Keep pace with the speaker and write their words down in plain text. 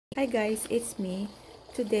Hi guys, it's me.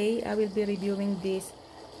 Today I will be reviewing this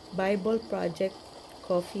Bible Project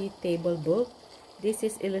coffee table book. This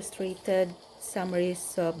is illustrated summaries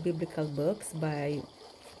of biblical books by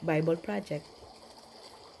Bible Project.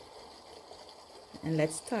 And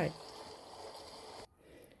let's start.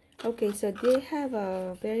 Okay, so they have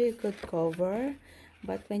a very good cover,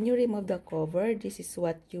 but when you remove the cover, this is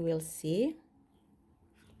what you will see.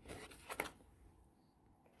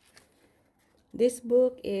 This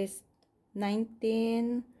book is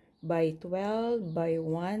 19 by 12 by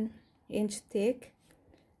 1 inch thick,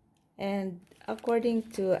 and according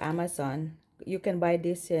to Amazon, you can buy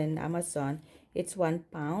this in Amazon. It's £1,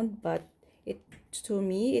 but to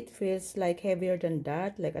me it feels like heavier than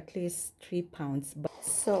that, like at least 3 pounds.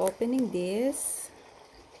 So opening this,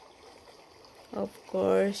 of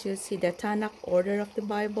course you see the Tanakh order of the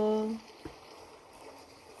Bible.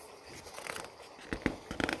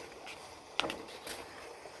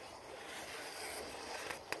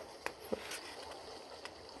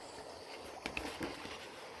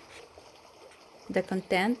 The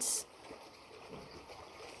contents.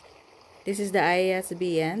 This is the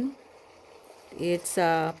ISBN. It's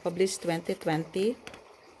published 2020.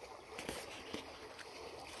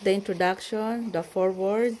 The introduction, the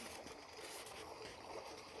foreword,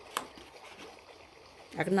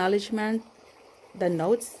 acknowledgement, the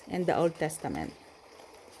notes, and the Old Testament.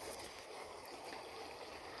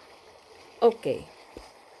 Okay,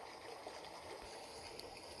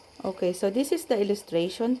 so this is the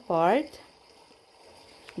illustration part,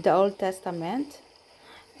 the Old Testament,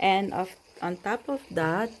 and on top of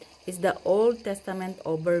that is the Old Testament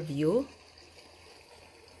overview.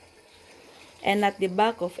 And at the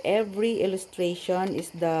back of every illustration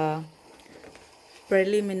is the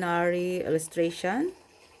preliminary illustration.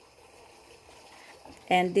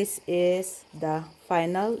 And this is the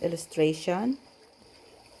final illustration.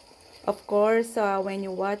 Of course, when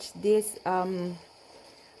you watch this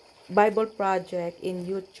Bible project in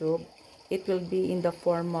YouTube, it will be in the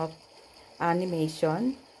form of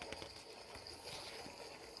animation.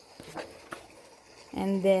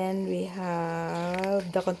 And then we have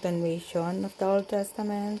the continuation of the Old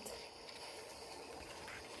Testament.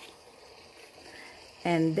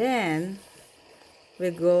 And then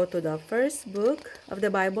we go to the first book of the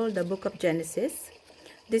Bible, the book of Genesis.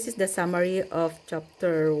 This is the summary of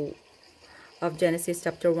Genesis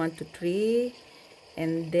chapter 1 to 3,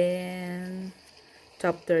 and then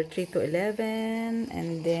chapter 3 to 11,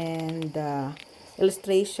 and then the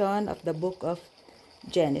illustration of the book of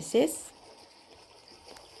Genesis.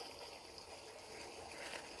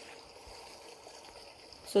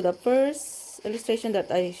 So the first illustration that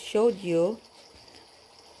I showed you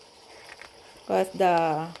was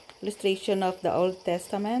the illustration of the Old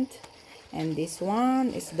Testament, and this one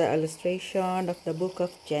is the illustration of the book of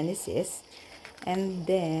Genesis. And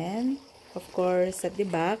then, of course, at the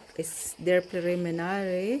back is their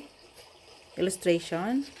preliminary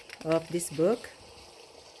illustration of this book.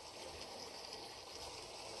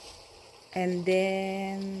 And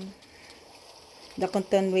then the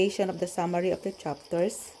continuation of the summary of the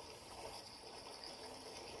chapters.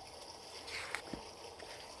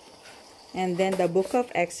 And then the book of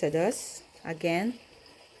Exodus, again,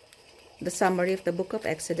 the summary of the book of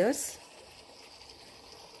Exodus.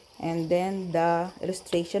 And then the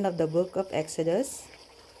illustration of the book of Exodus.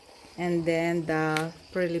 And then the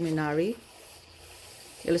preliminary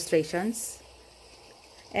illustrations.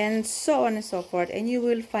 And so on and so forth. And you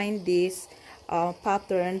will find this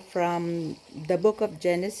pattern from the book of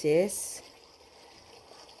Genesis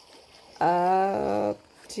to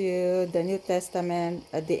the New Testament,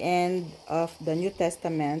 at the end of the New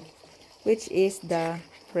Testament, which is the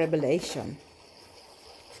Revelation.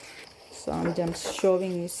 So I'm just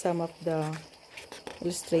showing you some of the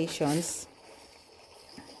illustrations.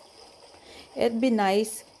 It'd be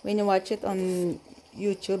nice when you watch it on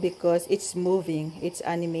YouTube because it's moving, it's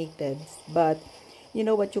animated. But you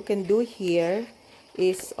know what you can do here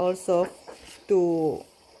is also to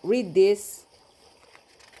read this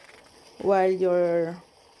while your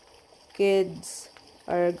kids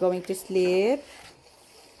are going to sleep.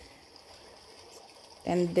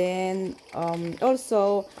 And then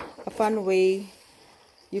also a fun way,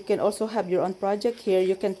 you can also have your own project here.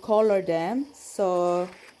 You can color them, so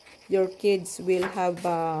your kids will have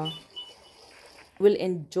will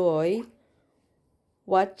enjoy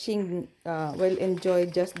watching, will enjoy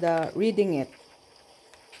just the reading it.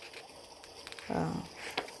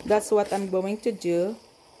 That's what I'm going to do.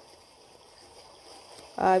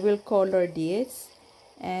 I will color this,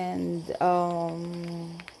 and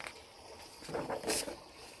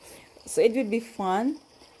so it will be fun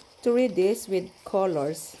to read this with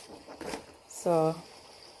colors. So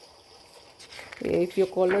if you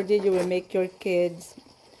colored it, you will make your kids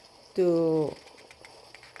to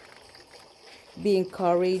be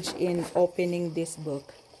encouraged in opening this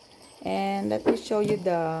book. And let me show you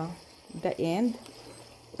the end.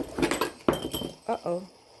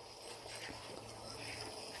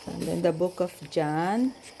 And then the book of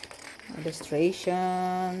John,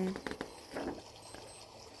 illustration.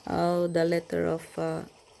 Oh, the letter of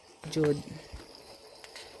Jude.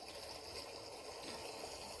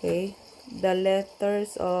 Okay, the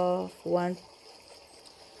letters of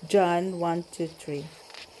John 1, 2, 3.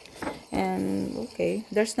 And okay,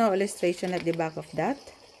 there's no illustration at the back of that.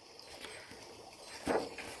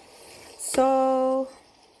 So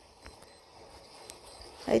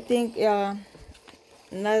I think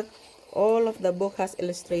not all of the book has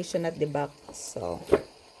illustration at the back. So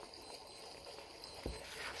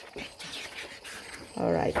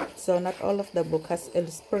alright, so not all of the book has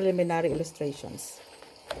preliminary illustrations.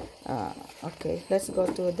 Okay, let's go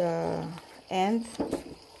to the end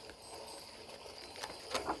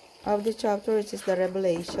of the chapter, which is the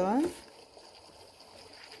Revelation.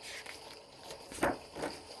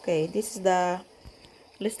 Okay, this is the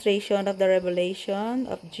illustration of the revelation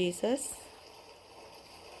of Jesus.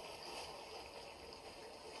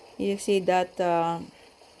 You see that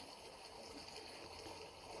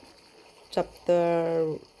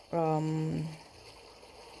chapter 1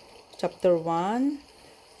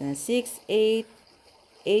 and 6, 8,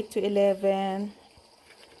 8 to 11,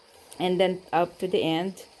 and then up to the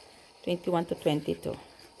end, 21 to 22,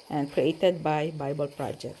 and created by Bible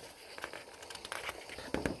Project.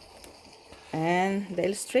 And the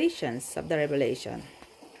illustrations of the Revelation.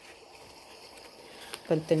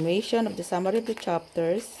 Continuation of the summary of the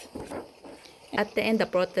chapters. At the end, the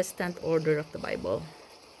Protestant order of the Bible.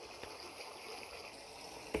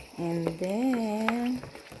 And then,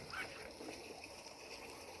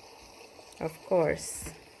 of course,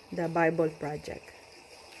 the Bible Project.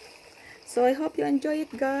 So I hope you enjoy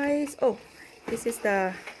it, guys. Oh, this is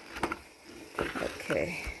the,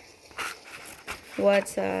 okay,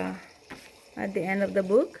 what's at the end of the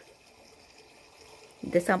book,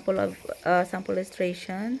 the sample of sample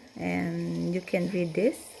illustration, and you can read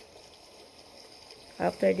this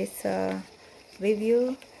after this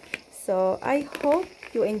review. So I hope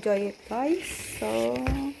you enjoy it, guys. So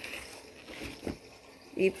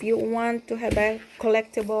if you want to have a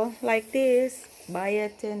collectible like this, buy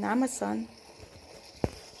it in Amazon.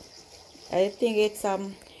 I think it's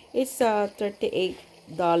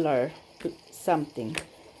 $38 something.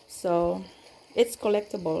 So it's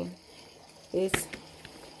collectible. It's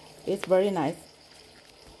very nice.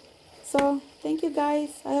 So thank you,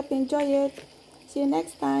 guys. I hope you enjoy it. See you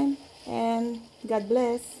next time, and God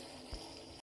bless.